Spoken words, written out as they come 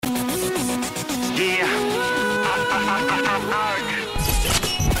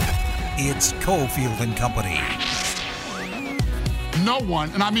It's Cofield and Company. No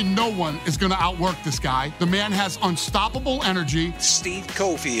one, and I mean no one, is going to outwork this guy. The man has unstoppable energy. Steve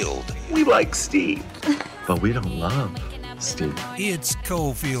Cofield. We like Steve, but we don't love Steve. It's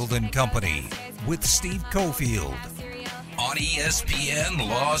Cofield and Company with Steve Cofield on ESPN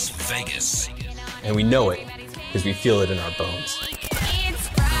Las Vegas. And we know it because we feel it in our bones. It's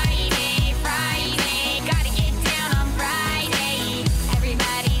Friday, gotta get down on Friday.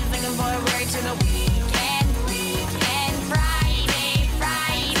 Everybody's looking forward to the weekend. Friday,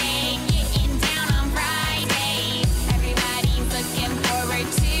 getting down on Friday. Everybody's looking forward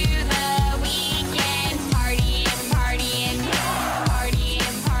to the weekend. Partying.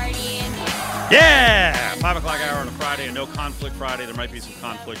 Yeah! 5 o'clock hour on a Friday, a no conflict Friday. There might be some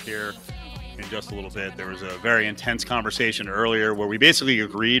conflict here in just a little bit. There was a very intense conversation earlier where we basically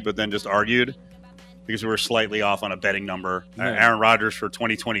agreed but then just argued because we were slightly off on a betting number. Aaron Rodgers for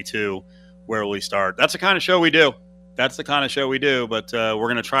 2022, where will he start? That's the kind of show we do. But we're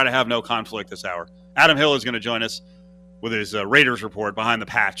going to try to have no conflict this hour. Adam Hill is going to join us with his Raiders report behind the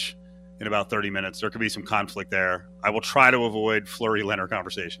patch in about 30 minutes. There could be some conflict there. I will try to avoid Fleury Leonard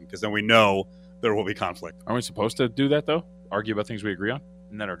conversation because then we know there will be conflict. Aren't we supposed to do that, though? Argue about things we agree on?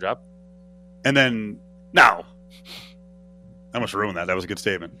 Isn't that our job? And then, no. I almost ruined that. That was a good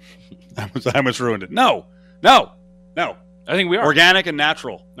statement. I almost ruined it. No. I think we are. Organic and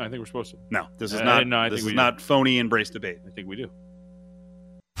natural. No, I think we're supposed to. No, this is not. No, this is not phony embrace debate. I think we do.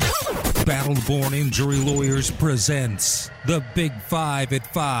 Battleborn Injury Lawyers presents the Big Five at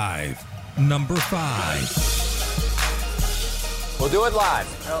 5. Number 5. We'll do it live.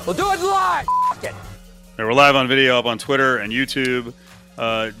 Okay, we're live on video up on Twitter and YouTube.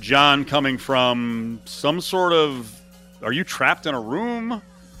 John coming from some sort of, are you trapped in a room?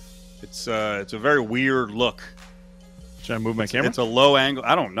 It's a very weird look. Should I move my camera? It's a low angle.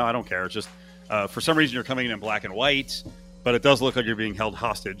 I don't know. I don't care. It's just for some reason you're coming in black and white, but it does look like you're being held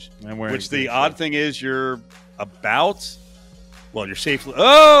hostage. Which the odd thing is you're you're safely.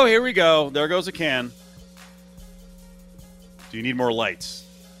 Oh, here we go. There goes a can. Do you need more lights?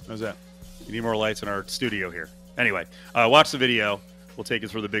 How's that? You need more lights in our studio here. Anyway, watch the video. We'll take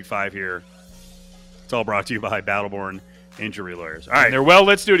us through the Big Five here. It's all brought to you by Battleborn Injury Lawyers. All right. In their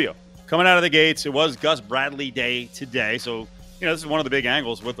well-lit studio. Coming out of the gates, it was Gus Bradley Day today. So, this is one of the big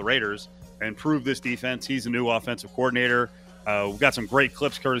angles with the Raiders. Improve this defense. He's the new offensive coordinator. We've got some great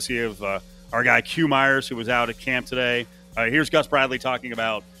clips courtesy of our guy Q Myers, who was out at camp today. Here's Gus Bradley talking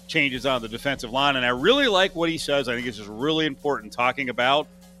about changes on the defensive line. And I really like what he says. I think it's just really important talking about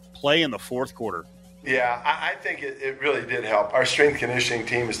play in the fourth quarter. Yeah, I think it really did help. Our strength conditioning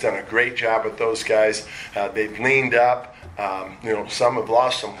team has done a great job with those guys. They've leaned up. Some have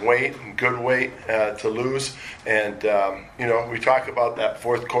lost some weight, and good weight to lose. And, we talk about that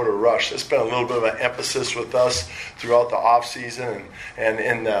fourth quarter rush. It's been a little bit of an emphasis with us throughout the offseason and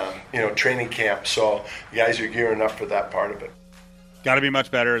in, training camp. So you guys are gearing up for that part of it. Got to be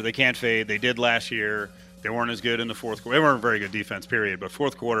much better. They can't fade. They did last year. They weren't as good in the fourth quarter. They weren't a very good defense, period. But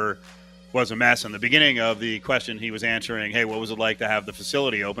fourth quarter was a mess. In the beginning of the question he was answering, hey, what was it like to have the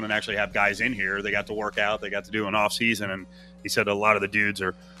facility open and actually have guys in here? They got to work out. They got to do an off season. And he said a lot of the dudes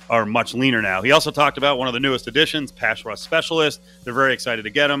are much leaner now. He also talked about one of the newest additions, pass rush specialist. They're very excited to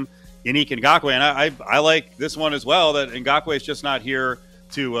get him, Yannick Ngakoue. And I like this one as well, that Ngakoue is just not here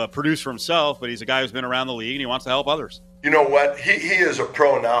to produce for himself, but he's a guy who's been around the league and he wants to help others. You know what? He is a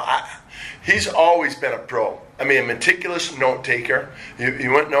pro now. He's always been a pro. I mean, a meticulous note taker.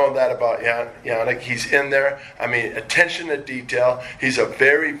 You wouldn't know that about Yannick. He's in there. I mean, attention to detail. He's a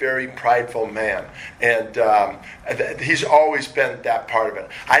very, very prideful man. And he's always been that part of it.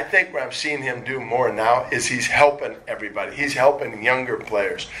 I think what I'm seeing him do more now is he's helping everybody. He's helping younger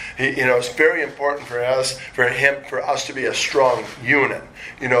players. It's very important for us to be a strong unit.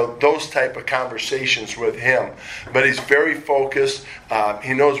 Those type of conversations with him. But he's very focused.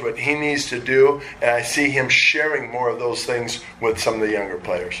 He knows what he needs to do. And I see him sharing more of those things with some of the younger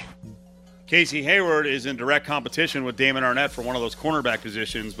players. Casey Hayward is in direct competition with Damon Arnett for one of those cornerback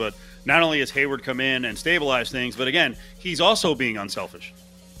positions, but not only has Hayward come in and stabilized things, but again, he's also being unselfish.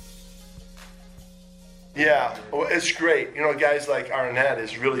 Yeah, well, it's great. Guys like Arnett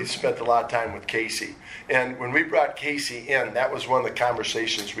has really spent a lot of time with Casey. And when we brought Casey in, that was one of the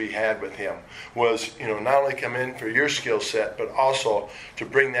conversations we had with him was, not only come in for your skill set, but also to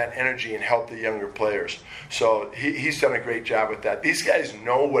bring that energy and help the younger players. So he's done a great job with that. These guys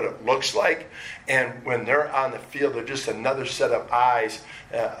know what it looks like. And when they're on the field, they're just another set of eyes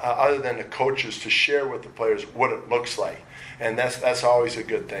other than the coaches to share with the players what it looks like. And that's always a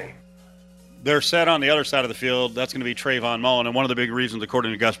good thing. they're set on the other side of the field. That's going to be Trayvon Mullen. And one of the big reasons,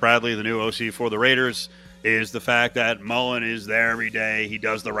 according to Gus Bradley, the new OC for the Raiders, is the fact that Mullen is there every day. He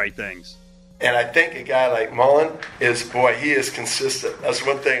does the right things. And I think a guy like Mullen he is consistent. That's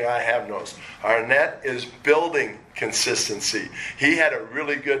one thing I have noticed. Arnett is building consistency. He had a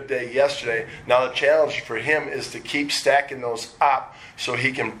really good day yesterday. Now the challenge for him is to keep stacking those up so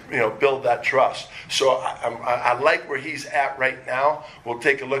he can, build that trust. So I like where he's at right now. We'll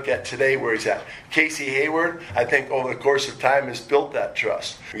take a look at today where he's at. Casey Hayward, I think over the course of time has built that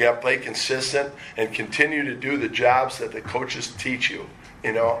trust. You got to play consistent and continue to do the jobs that the coaches teach you.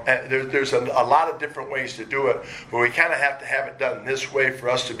 There's a lot of different ways to do it, but we kind of have to have it done this way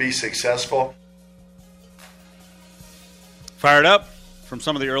for us to be successful. Fired up from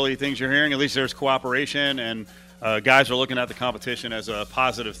some of the early things you're hearing. At least there's cooperation, and guys are looking at the competition as a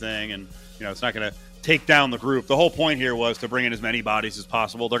positive thing, and it's not going to take down the group. The whole point here was to bring in as many bodies as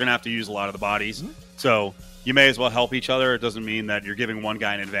possible. They're going to have to use a lot of the bodies, so you may as well help each other. It doesn't mean that you're giving one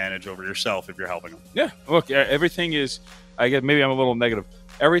guy an advantage over yourself if you're helping them. Yeah, look, everything is – I guess maybe I'm a little negative.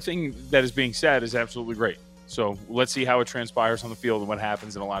 Everything that is being said is absolutely great. So let's see how it transpires on the field and what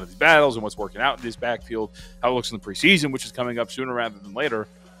happens in a lot of these battles and what's working out in this backfield, how it looks in the preseason, which is coming up sooner rather than later,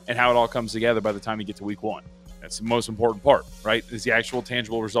 and how it all comes together by the time you get to week 1. That's the most important part, right, is the actual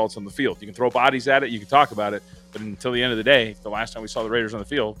tangible results on the field. You can throw bodies at it, you can talk about it, but until the end of the day, the last time we saw the Raiders on the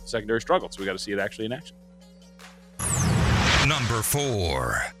field, the secondary struggled, so we got to see it actually in action. Number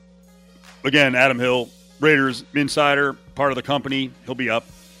 4. Again, Adam Hill, Raiders insider, part of the company. He'll be up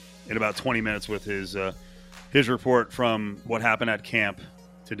in about 20 minutes with his report from what happened at camp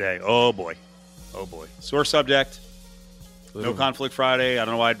today. Oh, boy. Sore subject. No conflict Friday. I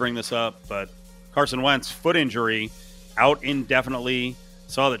don't know why I'd bring this up, but Carson Wentz, foot injury, out indefinitely.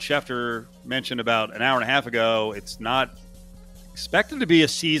 Saw that Schefter mentioned about an hour and a half ago. It's not expected to be a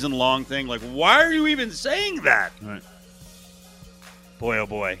season-long thing. Like, why are you even saying that? Right. Boy, oh,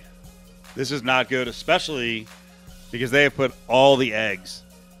 boy. This is not good, especially because they have put all the eggs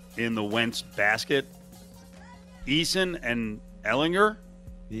in the Wentz basket. Eason and Ellinger?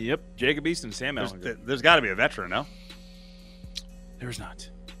 Yep, Jacob Eason and Sam Ellinger. There's got to be a veteran, no? There's not.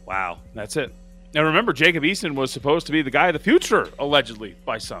 Wow. That's it. Now, remember, Jacob Eason was supposed to be the guy of the future, allegedly,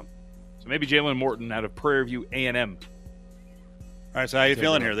 by some. So maybe Jalen Morton out of Prairie View A&M. All right, so how you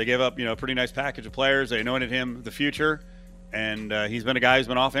feeling here? They gave up, a pretty nice package of players. They anointed him the future, and he's been a guy who's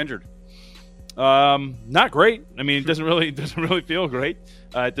been off injured. Not great. I mean, it doesn't really feel great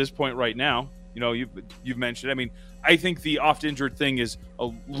at this point right now. You've mentioned. I mean, I think the oft-injured thing is a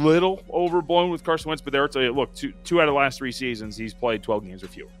little overblown with Carson Wentz, but there, tell you, look, two out of the last 3 seasons, he's played 12 games or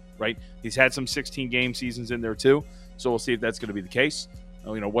fewer, right? He's had some 16-game seasons in there too, so we'll see if that's going to be the case.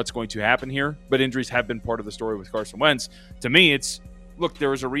 What's going to happen here, but injuries have been part of the story with Carson Wentz. To me, there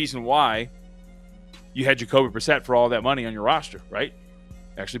was a reason why you had Jacoby Brissett for all that money on your roster, right?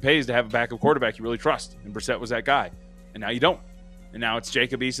 It actually pays to have a backup quarterback you really trust, and Brissett was that guy. And now you don't. And now it's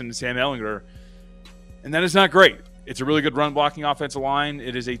Jacob Eason and Sam Ellinger, and that is not great. It's a really good run-blocking offensive line.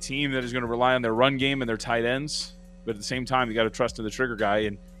 It is a team that is going to rely on their run game and their tight ends, but at the same time, you got to trust in the trigger guy,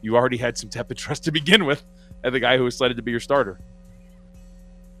 and you already had some tepid trust to begin with at the guy who was slated to be your starter.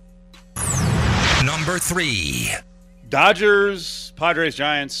 Number 3. Dodgers, Padres,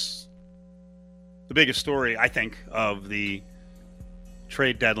 Giants. The biggest story, I think, of the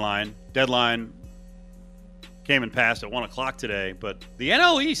trade deadline. Deadline came and passed at 1 o'clock today, but the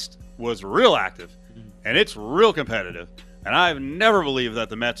NL East was real active, and it's real competitive. And I've never believed that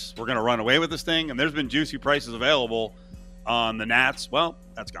the Mets were going to run away with this thing, and there's been juicy prices available on the Nats. Well,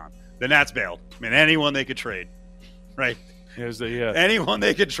 that's gone. The Nats bailed. I mean, anyone they could trade, right? Anyone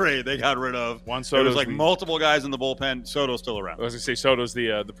they could trade, they got rid of. Juan There was Soto's multiple guys in the bullpen. Soto's still around. I was going to say Soto's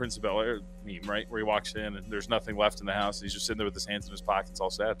the Prince of Bel-Air meme, right? Where he walks in and there's nothing left in the house. He's just sitting there with his hands in his pockets, all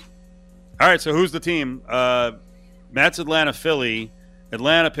sad. All right, so who's the team? Mets, Atlanta, Philly.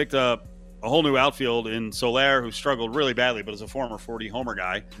 Atlanta picked up a whole new outfield in Soler, who struggled really badly, but is a former 40 homer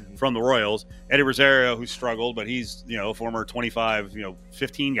guy from the Royals. Eddie Rosario, who struggled, but he's a former 25,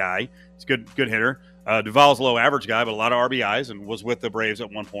 15 guy. He's a good hitter. Duvall's a low average guy, but a lot of RBIs, and was with the Braves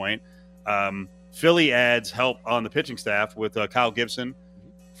at one point. Philly adds help on the pitching staff with Kyle Gibson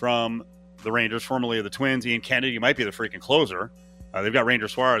from the Rangers, formerly of the Twins. Ian Kennedy might be the freaking closer. They've got Ranger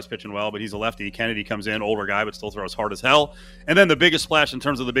Suarez pitching well, but he's a lefty. Kennedy comes in, older guy, but still throws hard as hell. And then the biggest splash in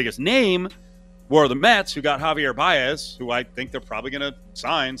terms of the biggest name were the Mets, who got Javier Baez, who I think they're probably going to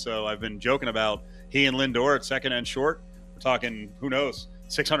sign. So I've been joking about he and Lindor at second and short. We're talking, who knows,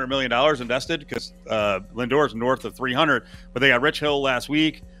 $600 million invested, because Lindor's north of 300. But they got Rich Hill last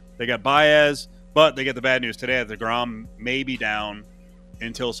week. They got Baez, but they get the bad news today that DeGrom may be down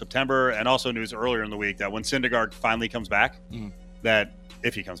until September, and also news earlier in the week that when Syndergaard finally comes back, that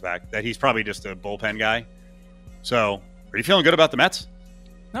if he comes back, that he's probably just a bullpen guy. So, are you feeling good about the Mets?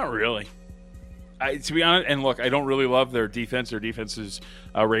 Not really. To be honest, and look, I don't really love their defense. Their defense is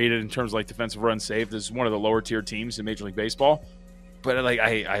rated in terms of like defensive runs saved. This is one of the lower tier teams in Major League Baseball. But like,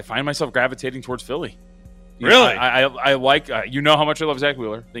 I find myself gravitating towards Philly. Really? I like, you know how much I love Zach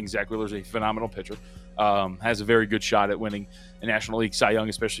Wheeler. I think Zach Wheeler is a phenomenal pitcher. Has a very good shot at winning a National League Cy Young,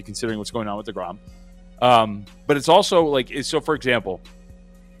 especially considering what's going on with DeGrom. But it's also like, so for example,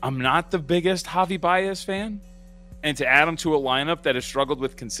 I'm not the biggest Javi Baez fan. And to add him to a lineup that has struggled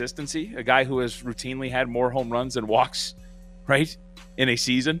with consistency, a guy who has routinely had more home runs than walks, right, in a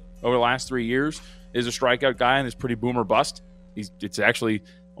season over the last 3 years, is a strikeout guy and is pretty boomer bust. It's actually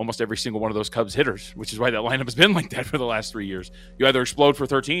almost every single one of those Cubs hitters, which is why that lineup has been like that for the last 3 years. You either explode for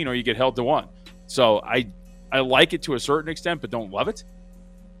 13 or you get held to 1. So I like it to a certain extent, but don't love it.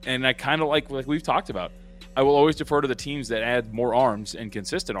 And I kind of like we've talked about. I will always defer to the teams that add more arms and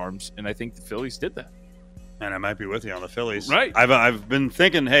consistent arms, and I think the Phillies did that. And I might be with you on the Phillies. Right. I've been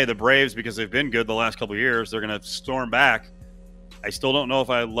thinking, hey, the Braves, because they've been good the last couple of years, they're going to storm back. I still don't know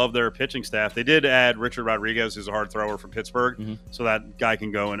if I love their pitching staff. They did add Richard Rodriguez, who's a hard thrower from Pittsburgh, so that guy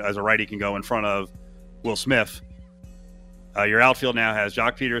can go in, as a righty, can go in front of Will Smith. Your outfield now has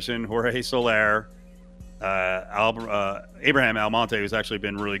Jock Peterson, Jorge Soler, Abraham Almonte, who's actually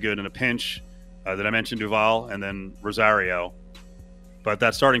been really good in a pinch. Did I mention Duvall? And then Rosario. But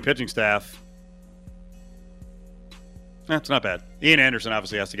that starting pitching staff, it's not bad. Ian Anderson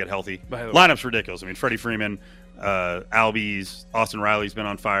obviously has to get healthy. Lineup's ridiculous. I mean, Freddie Freeman, Albies, Austin Riley's been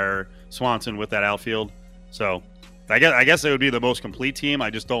on fire, Swanson with that outfield. So I guess it would be the most complete team. I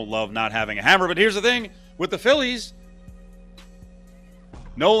just don't love not having a hammer. But here's the thing with the Phillies.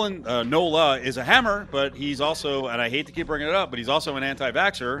 Nola is a hammer, but he's also, and I hate to keep bringing it up, but he's also an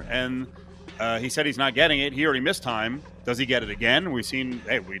anti-vaxxer, and he said he's not getting it. He already missed time. Does he get it again? We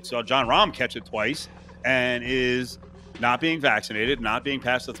saw John Rahm catch it twice, and is not being vaccinated, not being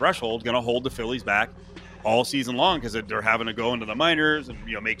past the threshold, going to hold the Phillies back all season long because they're having to go into the minors and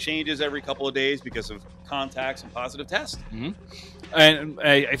make changes every couple of days because of contacts and positive tests. And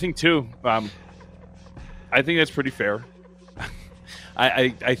I think too, I think that's pretty fair.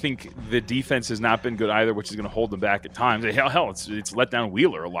 I think the defense has not been good either, which is going to hold them back at times. Hell, it's let down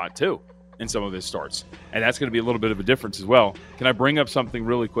Wheeler a lot too in some of his starts, and that's going to be a little bit of a difference as well. Can I bring up something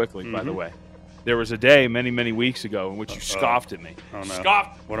really quickly? By the way, there was a day many, many weeks ago in which you scoffed at me. Oh no!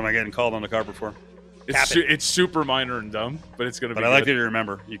 Scoffed. What am I getting called on the carpet for? It's super minor and dumb, but it's going to be. But I like you to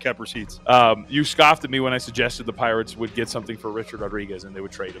remember. You kept receipts. You scoffed at me when I suggested the Pirates would get something for Richard Rodriguez and they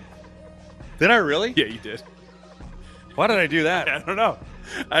would trade him. Did I really? Yeah, you did. Why did I do that? I don't know.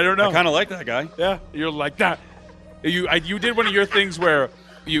 I kind of like that guy. Yeah, you're like that. You did one of your things where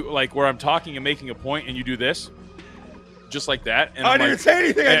where I'm talking and making a point and you do this, just like that. And I didn't say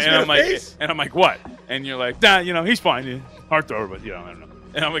anything. I just made a face. And I'm like, what? And you're like, nah, he's fine. Hard thrower, but I don't know.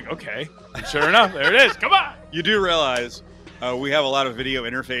 And I'm like, okay. And sure enough, there it is. Come on. You do realize we have a lot of video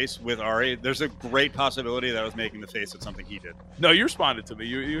interface with Ari. There's a great possibility that I was making the face at something he did. No, you responded to me.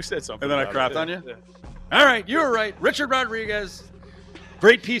 You said something. And then I crapped on you? Yeah. All right, you were right. Richard Rodriguez,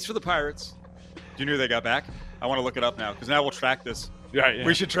 great piece for the Pirates. You knew they got back? I want to look it up now because now we'll track this. Yeah.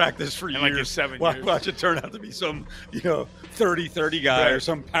 We should track this for years. Like 7 years. Watch it turn out to be some 30-30 guy or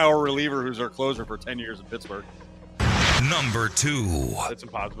some power reliever who's our closer for 10 years in Pittsburgh. Number 2. That's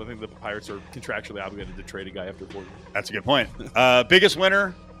impossible. I think the Pirates are contractually obligated to trade a guy after 4 years. That's a good point. Biggest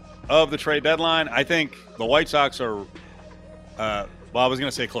winner of the trade deadline, I think the White Sox are I was going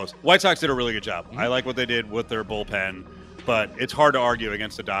to say close. White Sox did a really good job. I like what they did with their bullpen, but it's hard to argue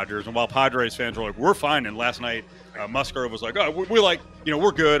against the Dodgers. And while Padres fans were like, we're fine, and last night Musgrove was like, oh,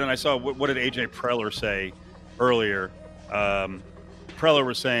 we're good. And I saw, what did A.J. Preller say earlier? Preller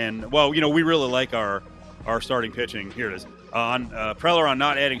was saying, well, we really like our starting pitching. Here it is. Preller on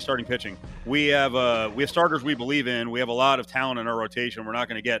not adding starting pitching. We have starters we believe in. We have a lot of talent in our rotation. We're not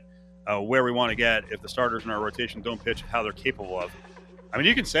going to get where we want to get if the starters in our rotation don't pitch how they're capable of. I mean,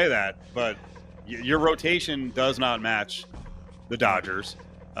 you can say that, but your rotation does not match the Dodgers.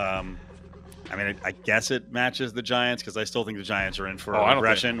 I guess it matches the Giants because I still think the Giants are in for a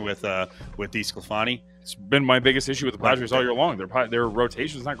regression with DeSclafani. It's been my biggest issue with the Padres all year long. Their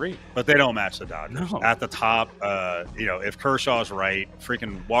rotation is not great. But they don't match the Dodgers. No. At the top, if Kershaw's right,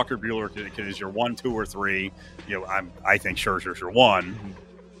 freaking Walker Buehler is your 1, 2, or 3. I think Scherzer's your 1.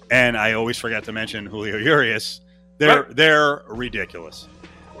 And I always forget to mention Julio Urias. They're ridiculous.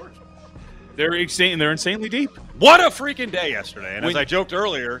 Of course. They're insane. They're insanely deep. What a freaking day yesterday. And as I joked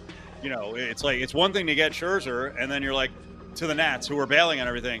earlier, it's like it's one thing to get Scherzer, and then you're like, to the Nats, who were bailing on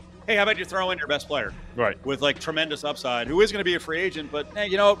everything, hey, how about you throw in your best player? Right. With like tremendous upside, who is going to be a free agent, but hey,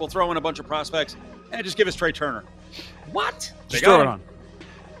 you know what? We'll throw in a bunch of prospects and just give us Trey Turner. What? Just throw it on.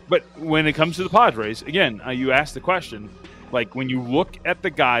 But when it comes to the Padres, again, you asked the question, like when you look at the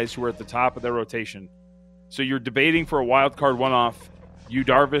guys who are at the top of their rotation, so you're debating for a wild card one-off, Yu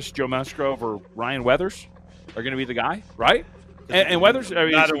Darvish, Joe Musgrove, or Ryan Weathers are going to be the guy, right? And Weathers, I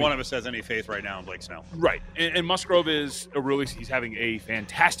mean, neither one of us has any faith right now in Blake Snell. Right. And Musgrove he's having a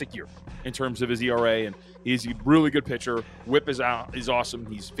fantastic year in terms of his ERA, and he's a really good pitcher. Whip is awesome.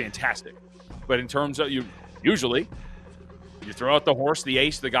 He's fantastic. But in terms of usually you throw out the horse, the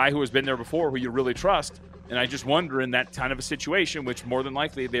ace, the guy who has been there before, who you really trust. And I just wonder in that kind of a situation, which more than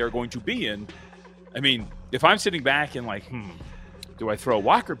likely they are going to be in. I mean, if I'm sitting back and like, do I throw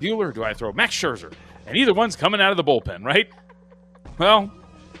Walker Buehler or do I throw Max Scherzer? And either one's coming out of the bullpen, right? Well,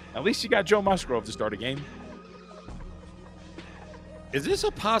 at least you got Joe Musgrove to start a game. Is this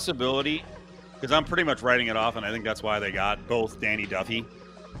a possibility? Because I'm pretty much writing it off, and I think that's why they got both Danny Duffy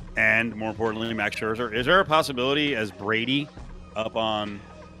and, more importantly, Max Scherzer. Is there a possibility, as Brady up on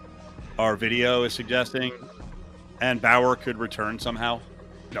our video is suggesting, and Bauer could return somehow?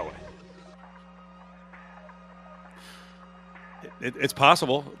 No way. It's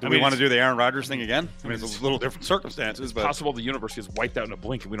possible. Do we want to do the Aaron Rodgers thing again? I mean, it's a little different circumstances, but it's possible the universe gets wiped out in a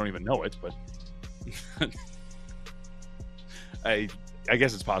blink and we don't even know it. But I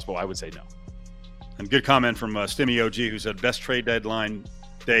guess it's possible. I would say no. And good comment from Stimmy OG, who said best trade deadline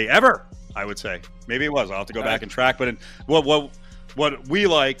day ever. I would say maybe it was. I'll have to go back and track. But what we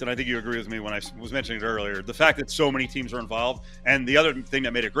liked, and I think you agree with me when I was mentioning it earlier, the fact that so many teams are involved, and the other thing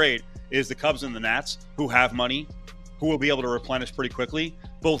that made it great is the Cubs and the Nats, who have money, who will be able to replenish pretty quickly,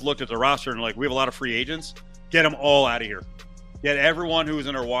 both looked at the roster and like, we have a lot of free agents. Get them all out of here. Get everyone who was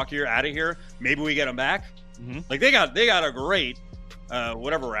in our walk here out of here. Maybe we get them back. Mm-hmm. Like they got a great,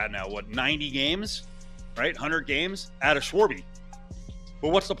 whatever we're at now, 90 games, right? 100 games out of Schwarby. But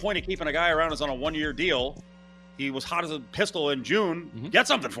what's the point of keeping a guy around who's on a 1-year deal? He was hot as a pistol in June. Mm-hmm. Get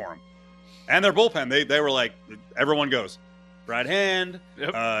something for him. And their bullpen, they were like, everyone goes. Brad Hand,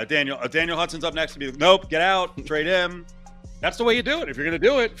 yep. Daniel Hudson's up next to be. Nope, get out, trade him. That's the way you do it. If you're going to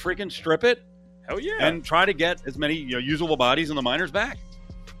do it, freaking strip it. Hell yeah, and try to get as many usable bodies in the minors back.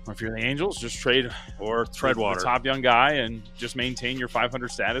 Or if you're the Angels, just trade or tread water, the top young guy, and just maintain your 500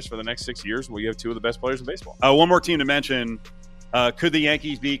 status for the next 6 years. Where you have two of the best players in baseball. One more team to mention: could the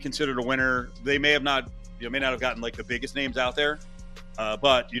Yankees be considered a winner? They may have not. May not have gotten like the biggest names out there,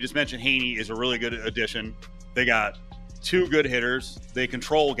 but you just mentioned Haney is a really good addition. They got 2 good hitters. They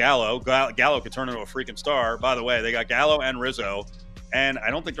control Gallo. Gallo could turn into a freaking star. By the way, they got Gallo and Rizzo, and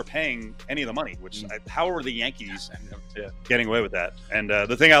I don't think they're paying any of the money, which how are the Yankees getting away with that? And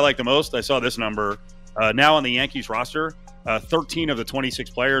the thing I like the most, I saw this number, now on the Yankees roster, 13 of the 26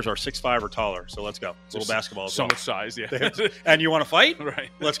 players are 6'5" or taller. So let's go. It's a little basketball. So much size, yeah. And you want to fight?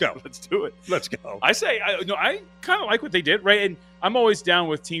 Right. Let's go. Let's do it. Let's go. I say, I kind of like what they did, right? And I'm always down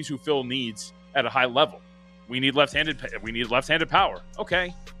with teams who fill needs at a high level. We need left-handed power.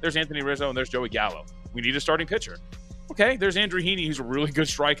 Okay, there's Anthony Rizzo and there's Joey Gallo. We need a starting pitcher. Okay, there's Andrew Heaney, who's a really good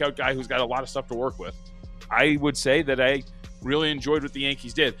strikeout guy who's got a lot of stuff to work with. I would say that I really enjoyed what the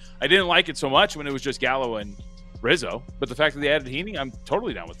Yankees did. I didn't like it so much when it was just Gallo and Rizzo, but the fact that they added Heaney, I'm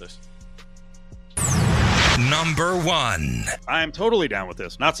totally down with this. Number 1. I am totally down with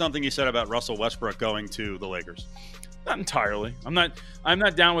this. Not something you said about Russell Westbrook going to the Lakers. Not entirely. I'm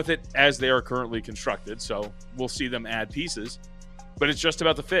not down with it as they are currently constructed, so we'll see them add pieces. But it's just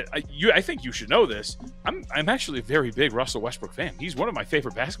about the fit. I think you should know this. I'm actually a very big Russell Westbrook fan. He's one of my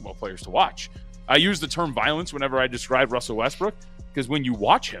favorite basketball players to watch. I use the term violence whenever I describe Russell Westbrook because when you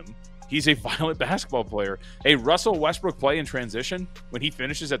watch him, he's a violent basketball player. A Russell Westbrook play in transition when he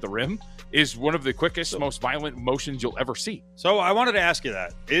finishes at the rim is one of the quickest, most violent motions you'll ever see. So I wanted to ask you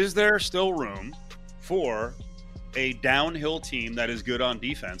that. Is there still room for a downhill team that is good on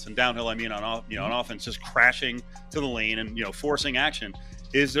defense, and downhill I mean on offense, just crashing to the lane and forcing action?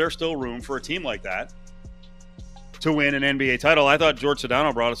 Is there still room for a team like that to win an NBA title? I thought George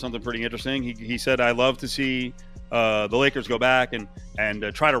Sedano brought us something pretty interesting. He said, "I love to see the Lakers go back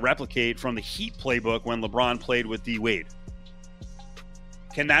and try to replicate from the Heat playbook when LeBron played with D Wade."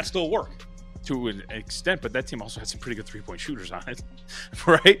 Can that still work? To an extent, but that team also had some pretty good three-point shooters on it,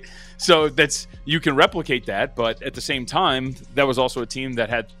 right? So you can replicate that, but at the same time, that was also a team that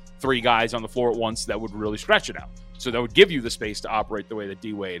had 3 guys on the floor at once that would really stretch it out. So that would give you the space to operate the way that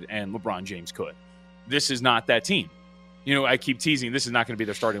D-Wade and LeBron James could. This is not that team. I keep teasing this is not going to be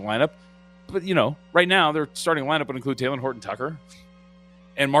their starting lineup, but right now their starting lineup would include Talen Horton-Tucker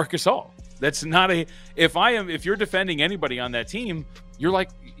and Marc Gasol. That's not a. If you're defending anybody on that team,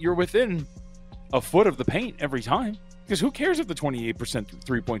 you're within a foot of the paint every time. Because who cares if the 28%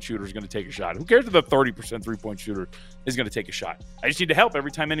 3-point shooter is going to take a shot? Who cares if the 30% 3-point shooter is going to take a shot? I just need to help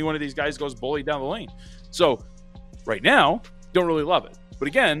every time any one of these guys goes bully down the lane. So right now, don't really love it. But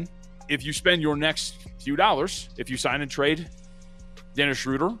again, if you spend your next few dollars, if you sign and trade Dennis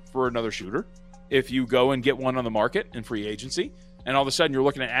Schroeder for another shooter, if you go and get one on the market in free agency, and all of a sudden you're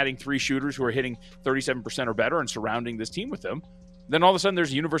looking at adding 3 shooters who are hitting 37% or better and surrounding this team with them, then all of a sudden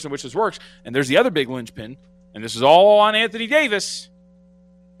there's a universe in which this works. And there's the other big linchpin, and this is all on Anthony Davis.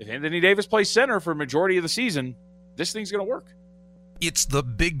 If Anthony Davis plays center for a majority of the season, this thing's going to work. It's the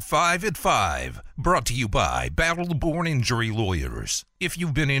Big 5 at 5, brought to you by Battle Born Injury Lawyers. If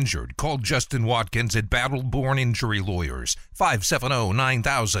you've been injured, call Justin Watkins at Battle Born Injury Lawyers,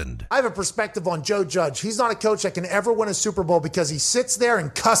 570-9000. I have a perspective on Joe Judge. He's not a coach that can ever win a Super Bowl because he sits there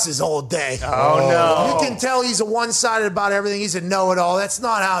and cusses all day. Oh, no. You can tell he's a one-sided about everything. He's a know-it-all. That's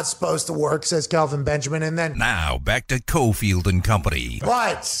not how it's supposed to work, says Kelvin Benjamin. And then Now, back to Cofield and Company.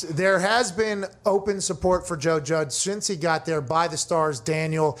 But there has been open support for Joe Judge since he got there by the stars,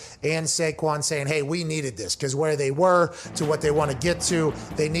 Daniel and Saquon, saying, hey, we needed this because where they were to what they want to get to,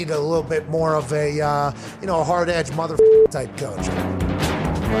 they needed a little bit more of a, a hard-edge type coach.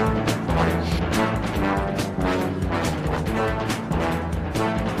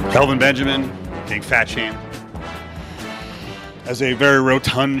 Kelvin Benjamin being fat shamed. As a very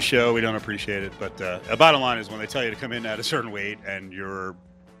rotund show, we don't appreciate it. But the bottom line is when they tell you to come in at a certain weight and you're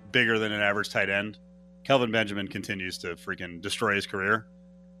bigger than an average tight end, Kelvin Benjamin continues to freaking destroy his career.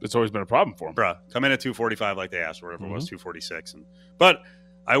 It's always been a problem for him. Bruh, come in at 245 like they asked, or whatever it was, 246. But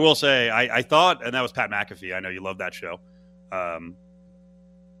I will say, I thought, and that was Pat McAfee. I know you love that show.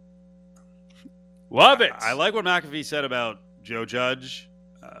 Love it. I like what McAfee said about Joe Judge,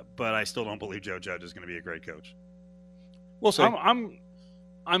 but I still don't believe Joe Judge is going to be a great coach. We'll see.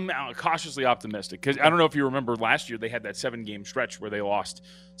 I'm cautiously optimistic because I don't know if you remember last year they had that 7-game stretch where they lost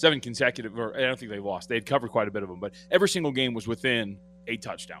 7 consecutive, or I don't think they lost. They had covered quite a bit of them, but every single game was within a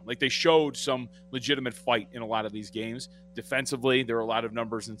touchdown. Like they showed some legitimate fight in a lot of these games. Defensively, there were a lot of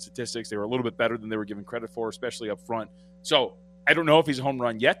numbers and statistics. They were a little bit better than they were given credit for, especially up front. So I don't know if he's a home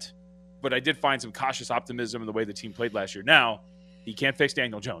run yet, but I did find some cautious optimism in the way the team played last year. Now, he can't fix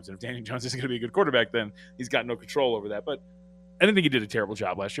Daniel Jones. And if Daniel Jones isn't going to be a good quarterback, then he's got no control over that. But I didn't think he did a terrible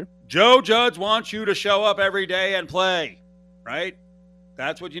job last year. Joe Judge wants you to show up every day and play, right?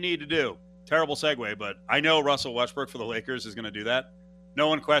 That's what you need to do. Terrible segue, but I know Russell Westbrook for the Lakers is going to do that. No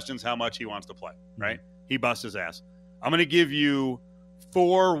one questions how much he wants to play, right? He busts his ass. I'm going to give you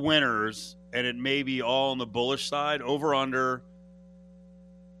 4 winners, and it may be all on the bullish side, over, under,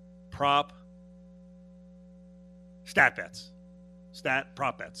 prop,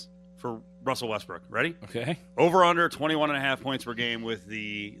 prop bets for Russell Westbrook. Ready? Okay. Over, under 21.5 points per game with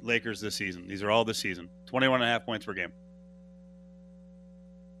the Lakers this season. These are all this season. 21.5 points per game.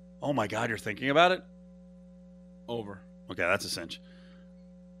 Oh, my God, you're thinking about it? Over. Okay, that's a cinch.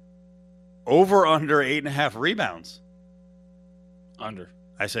 Over, under 8.5 rebounds. Under.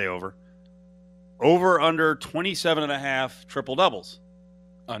 I say over. Over, under 27.5 triple doubles.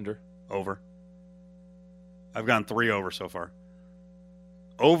 Under. Over. I've gone 3 over so far.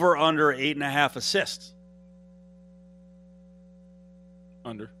 Over, under 8.5 assists.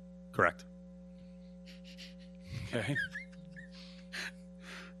 Under. Correct. Okay.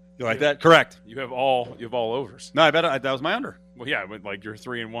 You like that? Correct. You have all overs. No, I bet that was my under. Well, yeah, but like you're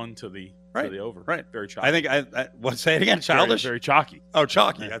 3-1 to the over. Right. Very chalky. I think what? Say it again. Childish. Very chalky. Oh,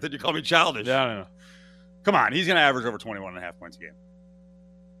 chalky. Yeah. I thought you called me childish. Yeah, I don't know. Come on, he's going to average over 21.5 points a game.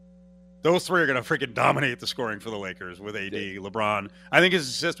 Those 3 are going to freaking dominate the scoring for the Lakers with AD, LeBron. I think his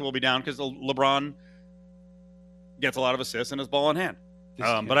assist will be down because LeBron gets a lot of assists and his ball in hand.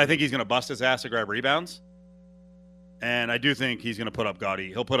 But I think he's going to bust his ass to grab rebounds. And I do think he's going to put up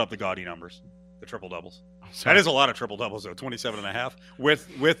gaudy. He'll put up the gaudy numbers, the triple doubles. That is a lot of triple doubles, though. 27.5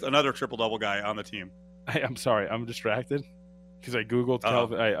 with another triple double guy on the team. I'm sorry, I'm distracted because I googled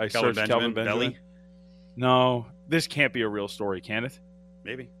Kelvin. I Kelvin searched Kelvin Benjamin. Belly? No, this can't be a real story, can it?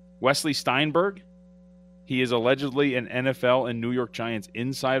 Maybe. Wesley Steinberg. He is allegedly an NFL and New York Giants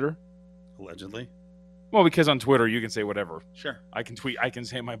insider. Allegedly. Well, because on Twitter you can say whatever. Sure. I can tweet. I can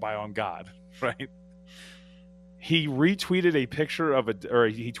say my bio on God, right? He retweeted a picture of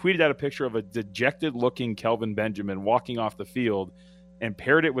he tweeted out a picture of a dejected-looking Kelvin Benjamin walking off the field and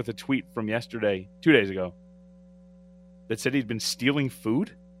paired it with a tweet from 2 days ago, that said he'd been stealing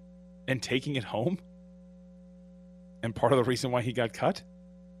food and taking it home. And part of the reason why he got cut?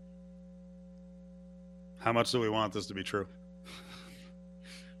 How much do we want this to be true?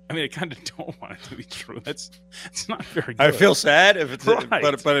 I mean, I kind of don't want it to be true. It's not very good. I feel sad if it's, Right.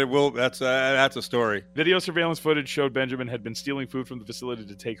 but it will. That's a story. Video surveillance footage showed Benjamin had been stealing food from the facility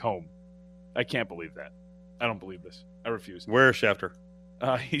to take home. I can't believe that. I don't believe this. I refuse. Where's Schefter?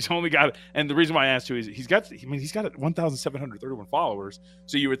 He's only got, and the reason why I asked you is he's got 1,731 followers.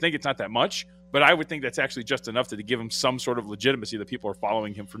 So you would think it's not that much, but I would think that's actually just enough to give him some sort of legitimacy that people are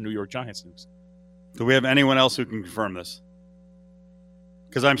following him for New York Giants news. Do we have anyone else who can confirm this?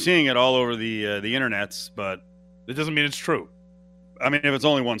 Because I'm seeing it all over the internets, but that doesn't mean it's true. I mean, if it's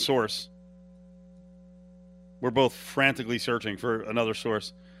only one source, we're both frantically searching for another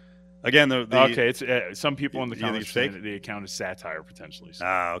source. Again, okay, it's some people in the you think comments it's saying fake? that the account is satire potentially. So.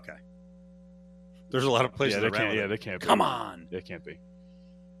 Okay. There's a lot of places around. They can't. Be. Come on, they can't be. Can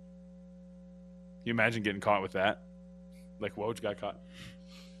you imagine getting caught with that? Like Woj got caught.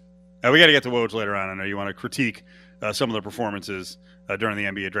 We got to get to Woj later on. I know you want to critique some of the performances during the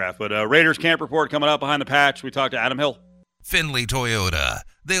NBA draft, but Raiders camp report coming up behind the patch. We talked to Adam Hill. Finley Toyota.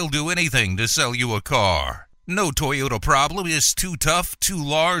 They'll do anything to sell you a car. No Toyota problem is too tough, too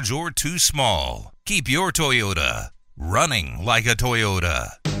large, or too small. Keep your Toyota running like a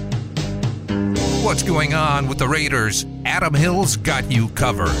Toyota. What's going on with the Raiders? Adam Hill's got you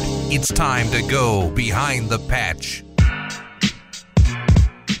covered. It's time to go behind the patch.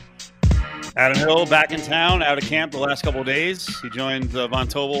 Adam Hill back in town, out of camp the last couple of days. He joined Von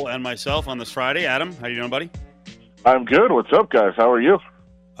Tobel and myself on this Friday. Adam, how you doing, buddy? I'm good. What's up, guys? How are you?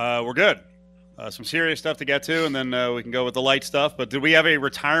 We're good. Some serious stuff to get to, and then we can go with the light stuff. But did we have a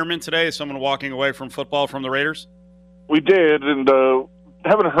retirement today? Is someone walking away from football from the Raiders? We did, and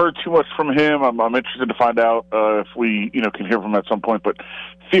haven't heard too much from him. I'm interested to find out if we can hear from him at some point. But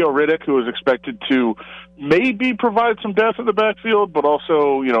Theo Riddick, who is expected to maybe provide some depth in the backfield, but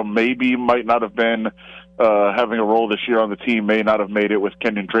also maybe might not have been having a role this year on the team, may not have made it with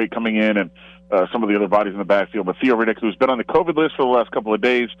Kenyon Drake coming in and some of the other bodies in the backfield. But Theo Riddick, who's been on the COVID list for the last couple of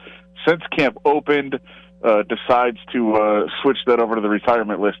days since camp opened, decides to switch that over to the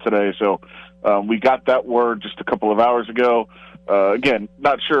retirement list today. So we got that word just a couple of hours ago. Again,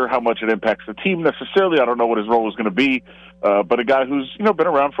 not sure how much it impacts the team necessarily. I don't know what his role is going to be. But a guy who's been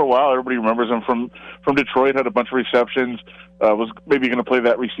around for a while. Everybody remembers him from Detroit. Had a bunch of receptions. Was maybe going to play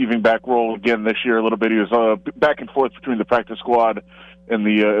that receiving back role again this year a little bit. He was back and forth between the practice squad and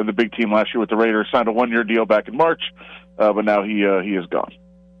the big team last year with the Raiders. Signed a 1-year deal back in March, but now he is gone.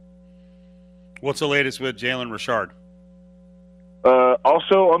 What's the latest with Jalen Richard?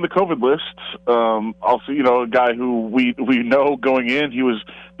 Also on the COVID list, also a guy who we know going in,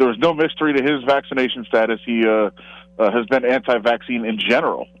 there was no mystery to his vaccination status. He has been anti-vaccine in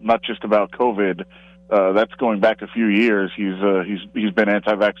general, not just about COVID. That's going back a few years. He's been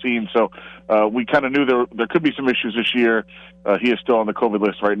anti-vaccine, so we kind of knew there could be some issues this year. He is still on the COVID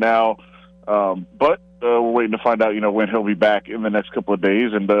list right now, but we're waiting to find out when he'll be back in the next couple of days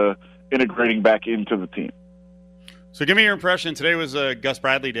and integrating back into the team. So give me your impression. Today was Gus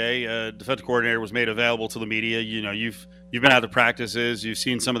Bradley Day. Defensive coordinator was made available to the media. You've been out to practices. You've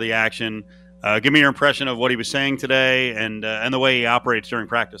seen some of the action. Give me your impression of what he was saying today and the way he operates during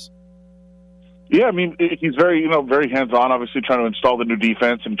practice. Yeah, I mean, he's very hands-on, obviously trying to install the new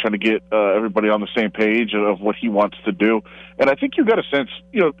defense and trying to get everybody on the same page of what he wants to do. And I think you got a sense,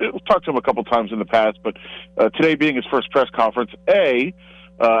 we've talked to him a couple times in the past, but today being his first press conference,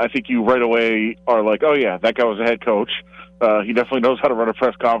 I think you right away are like, oh, yeah, that guy was a head coach. He definitely knows how to run a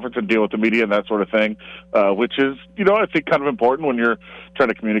press conference and deal with the media and that sort of thing, which is, I think kind of important when you're trying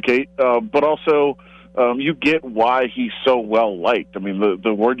to communicate. But also, you get why he's so well liked. I mean,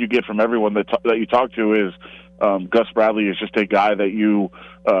 the word you get from everyone that you talk to is Gus Bradley is just a guy that you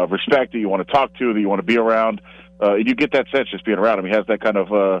respect, that you want to talk to, that you want to be around. You get that sense just being around him. He has that kind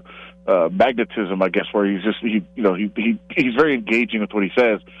of magnetism, I guess, where he's just he's very engaging with what he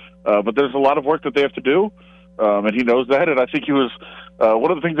says. But there's a lot of work that they have to do, and he knows that. And I think he was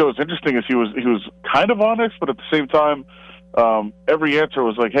one of the things that was interesting is he was kind of honest, but at the same time, every answer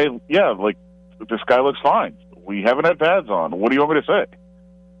was like, "Hey, yeah, like this guy looks fine. We haven't had pads on. What do you want me to say?"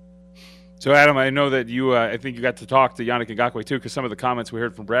 So, Adam, I know that you, I think you got to talk to Yannick Ngakoue, too, because some of the comments we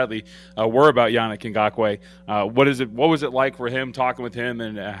heard from Bradley were about Yannick Ngakoue. What was it like for him, talking with him,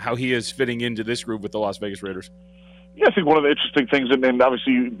 and how he is fitting into this group with the Las Vegas Raiders? Yeah, I think one of the interesting things, and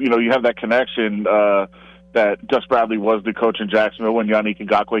obviously, you have that connection that Gus Bradley was the coach in Jacksonville when Yannick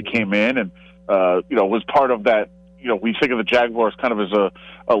Ngakoue came in and, was part of that. We think of the Jaguars kind of as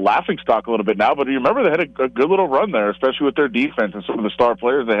a laughing stock a little bit now, but you remember they had a good little run there, especially with their defense and some of the star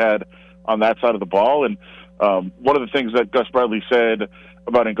players they had on that side of the ball. And one of the things that Gus Bradley said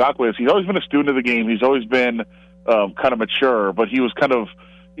about Ngakoue is he's always been a student of the game. He's always been kind of mature, but he was kind of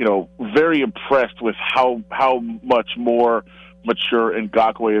very impressed with how much more mature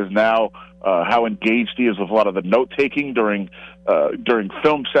Ngakoue is now, how engaged he is with a lot of the note-taking during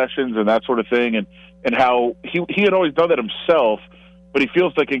film sessions and that sort of thing, and how he had always done that himself, but he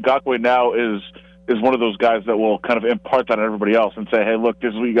feels like Ngakoue now is one of those guys that will kind of impart that on everybody else and say, hey, look,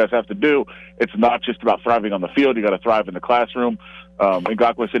 this is what you guys have to do. It's not just about thriving on the field. You got to thrive in the classroom.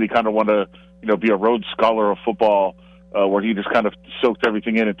 Ngakoue said he kind of wanted to, be a Rhodes Scholar of football, where he just kind of soaked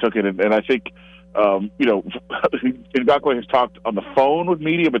everything in and took it. And I think, Ngakoue has talked on the phone with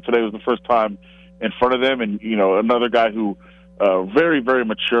media, but today was the first time in front of them. And, another guy who very, very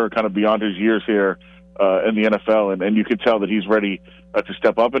mature, kind of beyond his years here in the NFL. And you could tell that he's ready to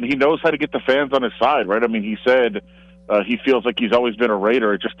step up. And he knows how to get the fans on his side, right? I mean, he said he feels like he's always been a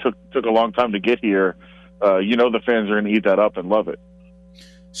Raider. It just took a long time to get here. The fans are going to eat that up and love it.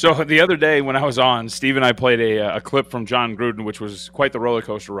 So the other day when I was on, Steve and I played a clip from John Gruden, which was quite the roller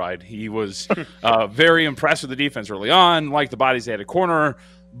coaster ride. He was very impressed with the defense early on, liked the bodies they had at corner,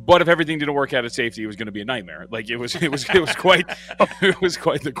 but if everything didn't work out at safety, it was going to be a nightmare. Like it was quite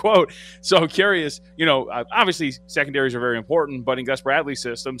the quote. So curious, obviously secondaries are very important, but in Gus Bradley's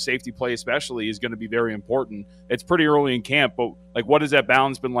system, safety play especially is going to be very important. It's pretty early in camp, but like, what has that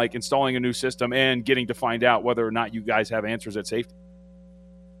balance been like installing a new system and getting to find out whether or not you guys have answers at safety?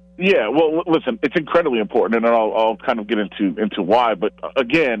 Yeah, well, listen, it's incredibly important, and I'll kind of get into why. But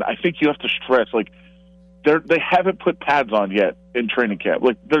again, I think you have to stress, like, they haven't put pads on yet in training camp.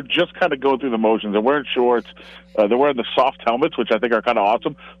 Like, they're just kind of going through the motions. They're wearing shorts. They're wearing the soft helmets, which I think are kind of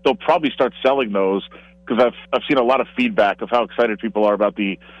awesome. They'll probably start selling those because I've seen a lot of feedback of how excited people are about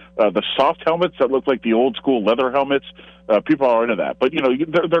the soft helmets that look like the old school leather helmets. People are into that, but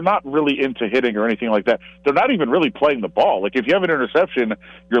they're not really into hitting or anything like that. They're not even really playing the ball. Like if you have an interception,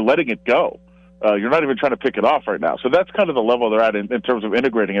 you're letting it go. You're not even trying to pick it off right now. So that's kind of the level they're at in terms of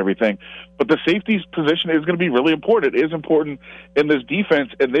integrating everything. But the safety's position is going to be really important. It is important in this defense,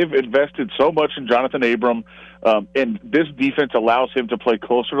 and they've invested so much in Jonathan Abram. And this defense allows him to play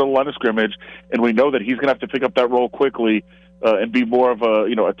closer to the line of scrimmage, and we know that he's going to have to pick up that role quickly and be more of a,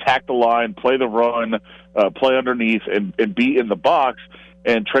 attack the line, play the run, play underneath, and be in the box.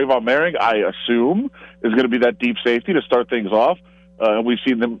 And Trayvon Merring, I assume, is going to be that deep safety to start things off. And we've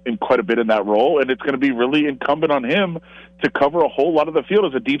seen them in quite a bit in that role, and it's going to be really incumbent on him to cover a whole lot of the field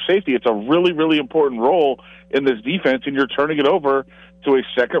as a deep safety. It's a really, really important role in this defense, and you're turning it over to a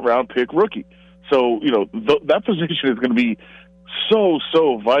second-round pick rookie. So, that position is going to be so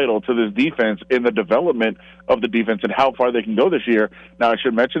vital to this defense in the development of the defense and how far they can go this year. Now, I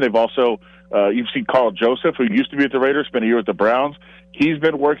should mention they've also you've seen Carl Joseph, who used to be at the Raiders, spent a year with the Browns. He's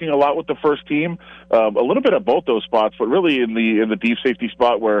been working a lot with the first team, a little bit at both those spots, but really in the deep safety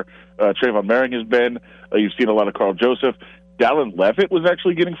spot where Trayvon Merring has been. You've seen a lot of Carl Joseph. Dallin Levitt was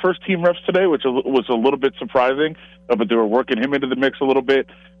actually getting first-team reps today, which was a little bit surprising, but they were working him into the mix a little bit.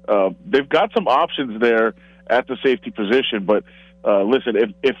 They've got some options there at the safety position, but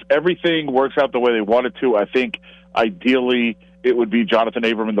listen, if everything works out the way they want it to, I think ideally it would be Jonathan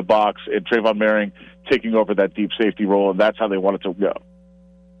Abram in the box and Trayvon Merring taking over that deep safety role, and that's how they want it to go.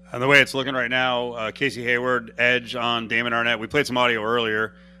 And the way it's looking right now, Casey Hayward, edge on Damon Arnette. We played some audio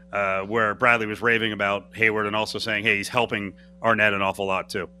earlier where Bradley was raving about Hayward and also saying, hey, he's helping Arnette an awful lot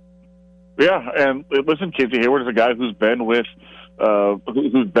too. Yeah, and listen, Casey Hayward is a guy who's been with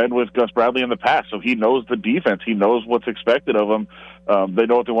Gus Bradley in the past, so he knows the defense. He knows what's expected of him. They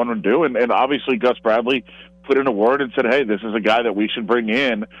know what they want him to do, and obviously Gus Bradley put in a word and said, hey, this is a guy that we should bring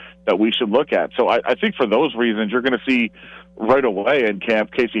in, that we should look at. So I think for those reasons, you're going to see right away in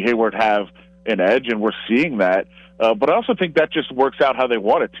camp Casey Hayward have an edge, and we're seeing that. But I also think that just works out how they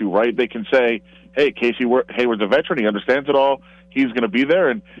want it to, right? They can say, hey, Casey Hayward's a veteran. He understands it all. He's going to be there.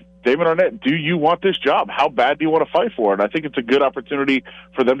 And Damon Arnette, do you want this job? How bad do you want to fight for it? And I think it's a good opportunity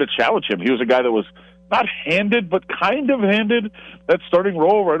for them to challenge him. He was a guy that was not handed, but kind of handed that starting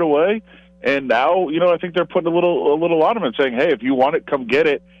role right away. And now, I think they're putting a little on him and saying, hey, if you want it, come get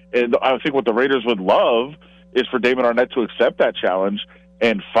it. And I think what the Raiders would love is for Damon Arnette to accept that challenge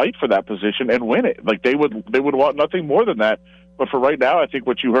and fight for that position and win it. Like they would want nothing more than that. But for right now, I think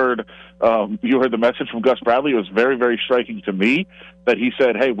what you heard the message from Gus Bradley. It was very, very striking to me that he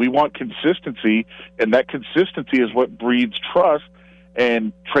said, hey, we want consistency, and that consistency is what breeds trust.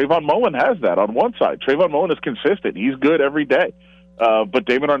 And Trayvon Mullen has that on one side. Trayvon Mullen is consistent. He's good every day. But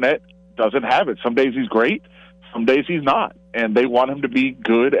Damon Arnette doesn't have it. Some days he's great. Some days he's not. And they want him to be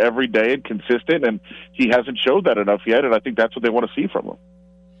good every day and consistent, and he hasn't showed that enough yet, and I think that's what they want to see from him.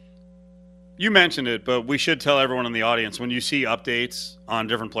 You mentioned it, but we should tell everyone in the audience, when you see updates on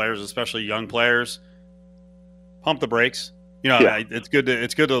different players, especially young players, pump the brakes. It's good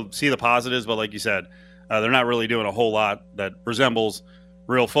to see the positives, but like you said, they're not really doing a whole lot that resembles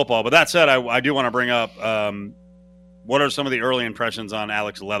real football. But that said, I do want to bring up what are some of the early impressions on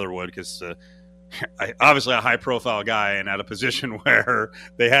Alex Leatherwood, because obviously a high-profile guy and at a position where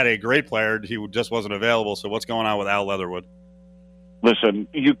they had a great player, he just wasn't available. So what's going on with Al Leatherwood? Listen,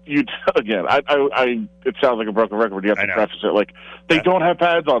 you again. It sounds like a broken record, but you have to preface it like they don't have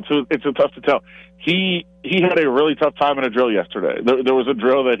pads on, so it's tough to tell. He had a really tough time in a drill yesterday. There was a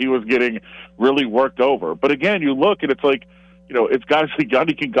drill that he was getting really worked over. But again, you look and it's like, it's guys like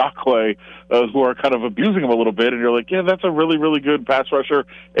Yannick Ngakoue who are kind of abusing him a little bit, and you're like, yeah, that's a really, really good pass rusher,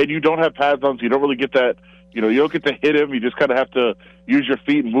 and you don't have pads on, so you don't really get that. You don't get to hit him. You just kind of have to use your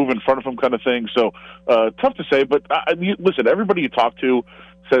feet and move in front of him, kind of thing. So tough to say. But listen, everybody you talk to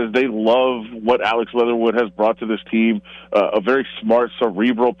says they love what Alex Leatherwood has brought to this team. A very smart,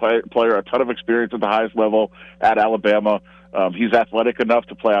 cerebral player, a ton of experience at the highest level at Alabama. He's athletic enough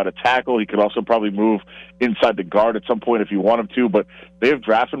to play out a tackle. He could also probably move inside the guard at some point if you want him to. But they have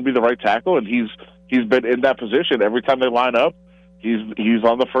drafted him to be the right tackle, and he's been in that position every time they line up. He's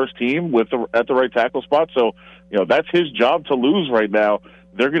on the first team at the right tackle spot. So that's his job to lose right now.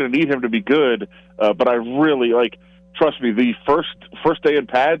 They're going to need him to be good. But I really trust me. The first day in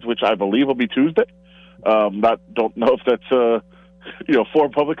pads, which I believe will be Tuesday. Don't know if that's for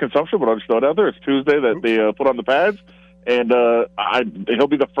public consumption, but I'll just throw it out there. It's Tuesday that they put on the pads. And he'll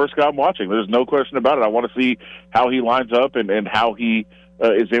be the first guy I'm watching. There's no question about it. I want to see how he lines up and how he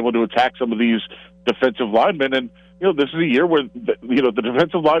is able to attack some of these defensive linemen. And this is a year where the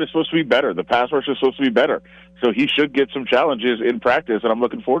defensive line is supposed to be better. The pass rush is supposed to be better. So he should get some challenges in practice, and I'm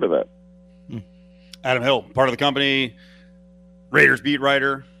looking forward to that. Adam Hill, part of the company, Raiders beat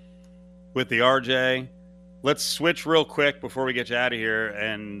writer with the RJ. Let's switch real quick before we get you out of here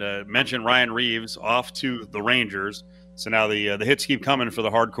and mention Ryan Reeves off to the Rangers. So now the hits keep coming for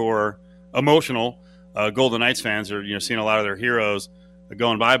the hardcore, emotional Golden Knights fans are seeing a lot of their heroes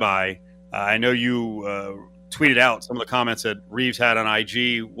going bye-bye. I know you tweeted out some of the comments that Reeves had on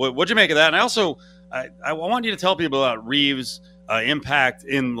IG. What'd you make of that? And I also I want you to tell people about Reeves' impact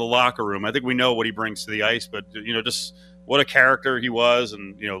in the locker room. I think we know what he brings to the ice, but just what a character he was,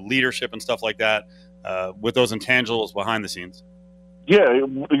 and leadership and stuff like that with those intangibles behind the scenes. Yeah,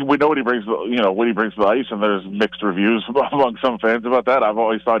 we know what he brings. What he brings to the ice, and there's mixed reviews among some fans about that. I've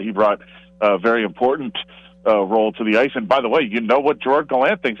always thought he brought a very important role to the ice. And by the way, what Gerard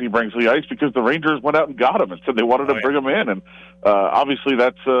Gallant thinks he brings to the ice, because the Rangers went out and got him and said they wanted to bring him in. And obviously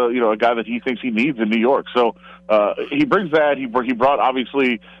that's a guy that he thinks he needs in New York. So he brings that. He brought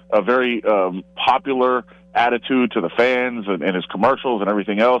obviously a very popular attitude to the fans and his commercials and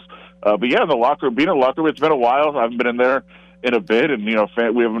everything else. But yeah, in the locker room, being in the locker room, it's been a while. I haven't been in there in a bit, and we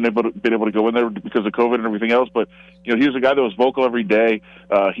haven't been able to go in there because of COVID and everything else. But he was a guy that was vocal every day.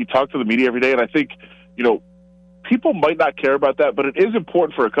 He talked to the media every day, and I think people might not care about that, but it is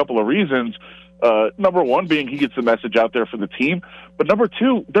important for a couple of reasons. Number one being he gets the message out there for the team, but number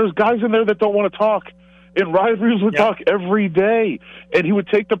two, there's guys in there that don't want to talk. And Ryan Reeves would talk every day, and he would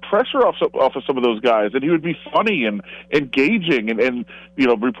take the pressure off of some of those guys, and he would be funny and engaging, and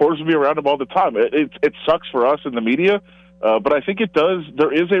reporters would be around him all the time. It sucks for us in the media, but I think it does.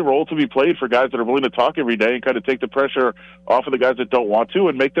 There is a role to be played for guys that are willing to talk every day and kind of take the pressure off of the guys that don't want to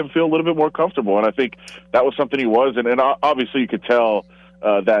and make them feel a little bit more comfortable. And I think that was something he was, and obviously you could tell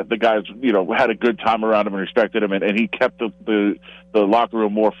that the guys, had a good time around him and respected him, and he kept the locker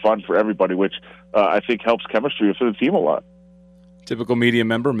room more fun for everybody, which I think helps chemistry for the team a lot. Typical media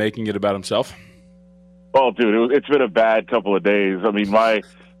member making it about himself. Oh, dude, it's been a bad couple of days. I mean, my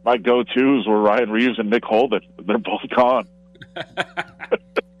go-tos were Ryan Reeves and Nick Holden. They're both gone.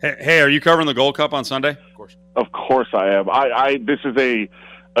 Hey, are you covering the Gold Cup on Sunday? Of course I am. This is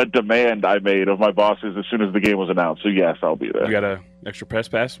a demand I made of my bosses as soon as the game was announced. So yes, I'll be there. You got an extra press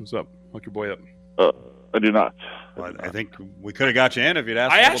pass? What's up? Hook your boy up. I do not. Well, I think we could have got you in if you'd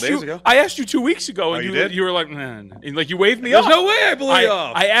asked a couple days ago. I asked you 2 weeks ago, and you did? You were like, man, and you waved me off. There's no way I blew you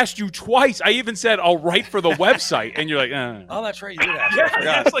off. I asked you twice. I even said I'll write for the website, and you're like, oh, that's right, you did ask. Yeah, I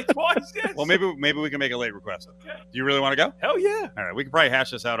forgot. Like twice. Yes. Well, maybe we can make a late request. Do you really want to go? Hell yeah! All right, we can probably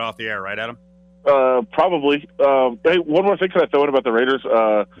hash this out off the air, right, Adam? Probably. Hey, one more thing can I throw in about the Raiders?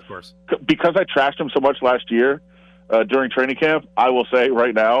 Of course. Because I trashed them so much last year during training camp, I will say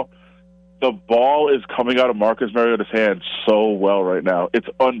right now, the ball is coming out of Marcus Mariota's hands so well right now. It's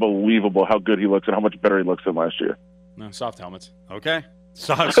unbelievable how good he looks and how much better he looks than last year. No, soft helmets. Okay.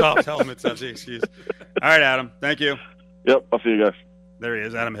 Soft helmets, that's the excuse. All right, Adam. Thank you. Yep, I'll see you guys. There he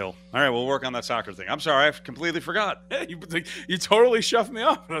is, Adam Hill. All right, we'll work on that soccer thing. I'm sorry, I completely forgot. Yeah, you totally shoved me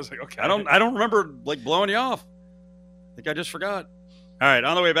off. And I was like, okay. I don't remember blowing you off. think I just forgot. All right,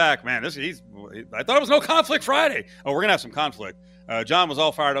 on the way back, man, I thought it was no conflict Friday. Oh, we're going to have some conflict. John was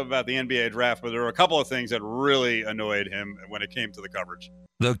all fired up about the NBA draft, but there were a couple of things that really annoyed him when it came to the coverage.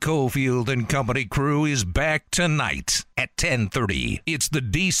 The Cofield and Company crew is back tonight at 10:30. It's the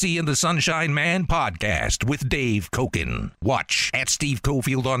DC and the Sunshine Man podcast with Dave Koken. Watch at Steve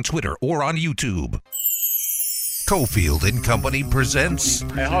Cofield on Twitter or on YouTube. Cofield and Company presents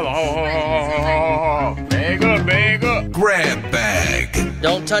Hey, hold on. Bag up. Grab Bag.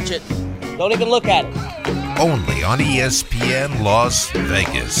 Don't touch it. Don't even look at it. Only on ESPN Las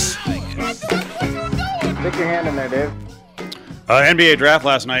Vegas. Stick your hand in there, Dave. NBA draft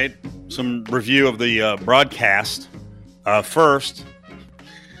last night. Some review of the broadcast. First,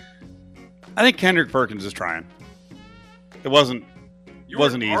 I think Kendrick Perkins is trying. It wasn't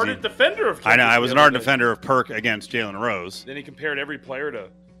easy. Ardent defender of I know. Kendrick I was an ardent defender of Perk against Jalen Rose. Then he compared every player to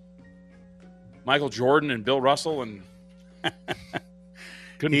Michael Jordan and Bill Russell, and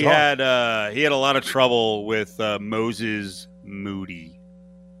He had a lot of trouble with Moses Moody.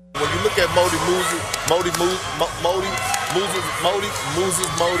 When you look at Moses Moody.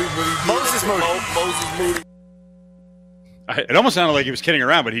 It almost sounded like he was kidding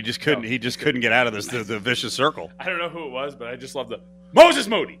around, but he just couldn't. He just couldn't get out of the vicious circle. I don't know who it was, but I just love the Moses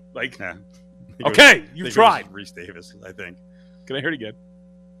Moody. Like, yeah. Okay, you tried. Reese Davis, I think. Can I hear it again?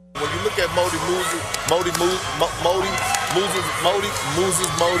 When you look at Moses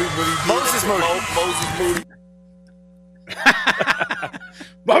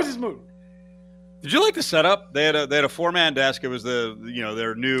Moody. Did you like the setup? They had a 4-man desk. It was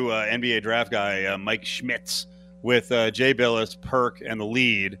their new NBA draft guy, Mike Schmitz, with Jay Billis, Perk, and the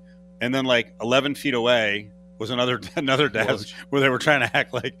lead, and then like 11 feet away was another desk where they were trying to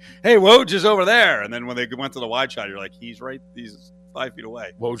act like, hey, Woj is over there, and then when they went to the wide shot, you're like, he's 5 feet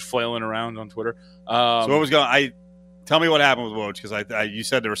away. Woj flailing around on Twitter. So what was going? Tell me what happened with Woj, because you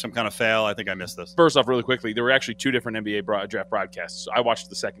said there was some kind of fail. I think I missed this. First off, really quickly, there were actually two different NBA draft broadcasts. So I watched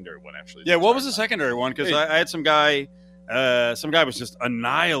the secondary one, actually. Yeah, what was the secondary one? Because I had some guy was just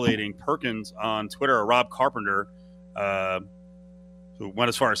annihilating Perkins on Twitter, Rob Carpenter, who went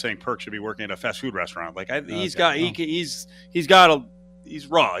as far as saying Perk should be working at a fast food restaurant. Like he's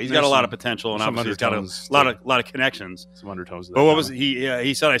raw. He's got a lot of potential, and obviously he's got a lot of connections. Some undertones. But what was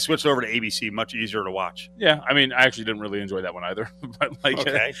he said? I switched over to ABC, much easier to watch. Yeah, I mean, I actually didn't really enjoy that one either. But like,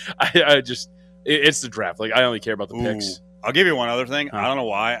 okay. It's the draft. Like, I only care about the picks. I'll give you one other thing. I don't know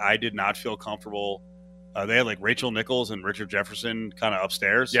why I did not feel comfortable. They had like Rachel Nichols and Richard Jefferson kind of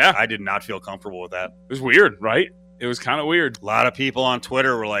upstairs. Yeah, I did not feel comfortable with that. It was weird, right? It was kind of weird. A lot of people on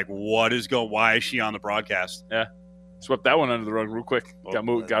Twitter were like, "Why is she on the broadcast?" Yeah. Swept that one under the rug real quick.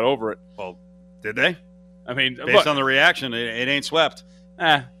 Got over it. Well, did they? I mean, based on the reaction, it ain't swept.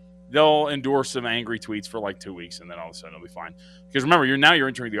 They'll endure some angry tweets for like 2 weeks, and then all of a sudden it'll be fine. Because remember, you're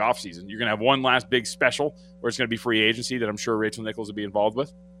entering the offseason. You're going to have one last big special where it's going to be free agency that I'm sure Rachel Nichols will be involved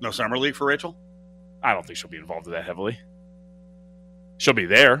with. No summer league for Rachel? I don't think she'll be involved with that heavily. She'll be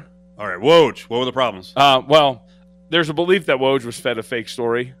there. All right, Woj, what were the problems? Well, there's a belief that Woj was fed a fake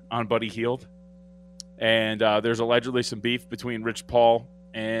story on Buddy Hield. And there's allegedly some beef between Rich Paul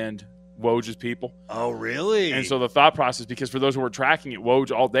and Woj's people. Oh, really? And so the thought process, because for those who were tracking it,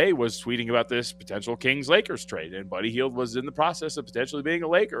 Woj all day was tweeting about this potential Kings-Lakers trade. And Buddy Hield was in the process of potentially being a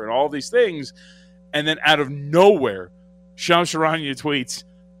Laker and all these things. And then out of nowhere, Shams Charania tweets,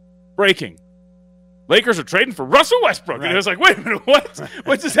 breaking. Lakers are trading for Russell Westbrook. Right. And it was like, wait a minute, what?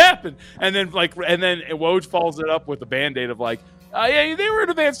 What just happened? And then Woj follows it up with a Band-Aid of like, yeah, they were in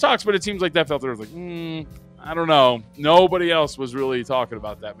advanced talks, but it seems like that felt there was like, I don't know. Nobody else was really talking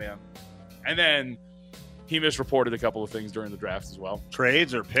about that, man. And then he misreported a couple of things during the draft as well.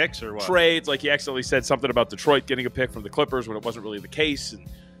 Trades or picks or what? Trades, like he accidentally said something about Detroit getting a pick from the Clippers when it wasn't really the case, and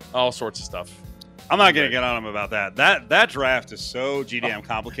all sorts of stuff. I'm not going to get on him about that. That draft is so GDM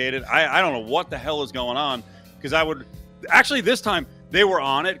complicated. I don't know what the hell is going on, because I would actually this time they were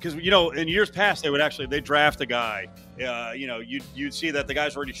on it, because in years past they draft a guy. You'd see that the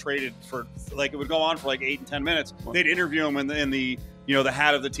guy's already traded for, like, it would go on for like 8 and 10 minutes. They'd interview him in the the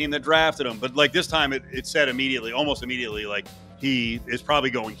hat of the team that drafted him. But like this time it said almost immediately, like he is probably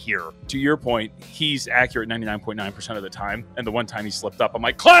going here. To your point, he's accurate 99.9% of the time. And the one time he slipped up, I'm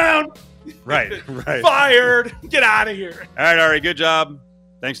like, clown! Right. Fired! Get out of here. All right, Ari, good job.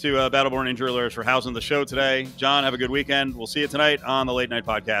 Thanks to Battleborn Injury Lawyers for housing the show today. John, have a good weekend. We'll see you tonight on the Late Night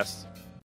Podcast.